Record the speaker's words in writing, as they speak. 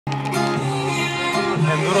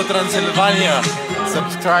Enduro Transylvania.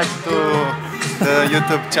 Subscribe to the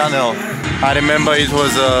YouTube channel. I remember it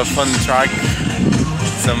was a fun track,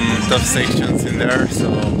 some tough sections in there,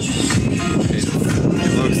 so it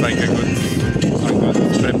looks like a good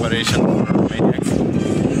preparation for Maniacs.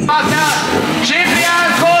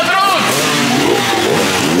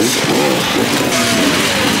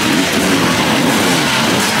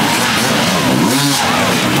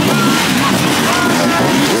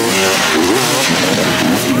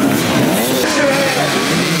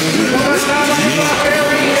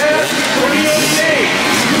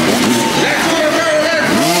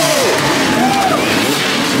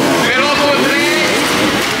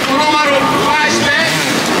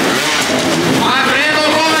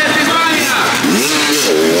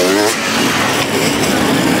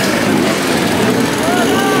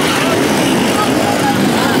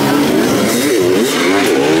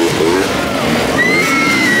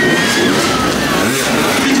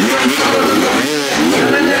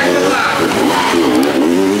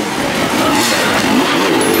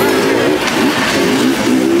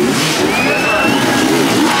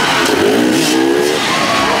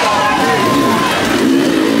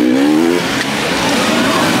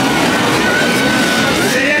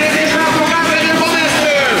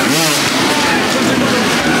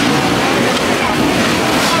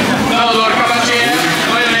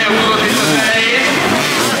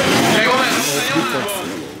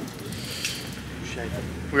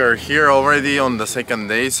 We are here already on the second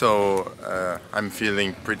day, so I'm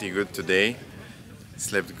feeling pretty good today.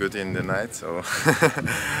 Slept good in the night, so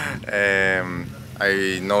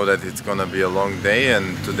I know that it's gonna be a long day,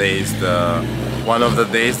 and today is one of the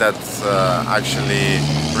days that actually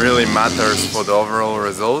really matters for the overall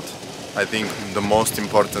result. I think the most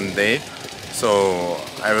important day. So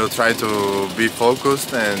I will try to be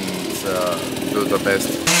focused and do the best.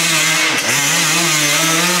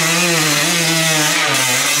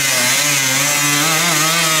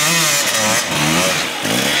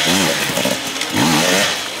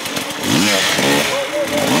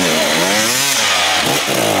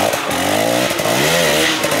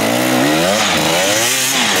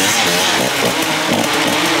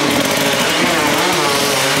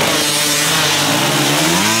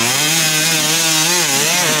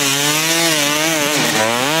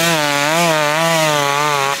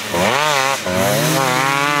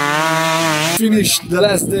 Finished the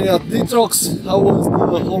last day at Ditrocks. How was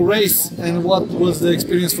the whole race and what was the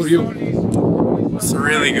experience for you? It's a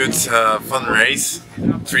really good, fun race.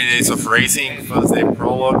 3 days of racing. First day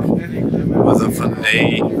prologue. It was a fun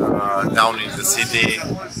day down in the city.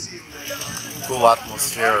 Cool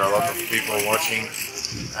atmosphere, a lot of people watching.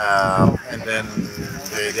 And then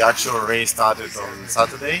the actual race started on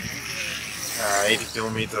Saturday. 80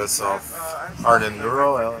 kilometers of hard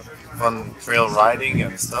enduro, fun trail riding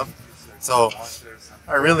and stuff. So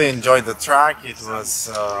I really enjoyed the track. It was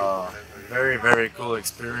a very cool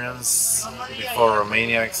experience. Before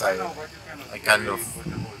Maniacs, I kind of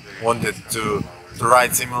wanted to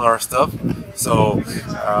ride similar stuff. So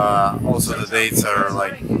also the dates are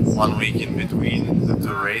like 1 week in between the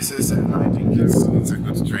 2 races, and I think it's a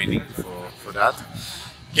good training for that.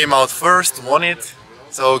 Came out first, won it,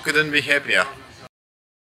 so couldn't be happier.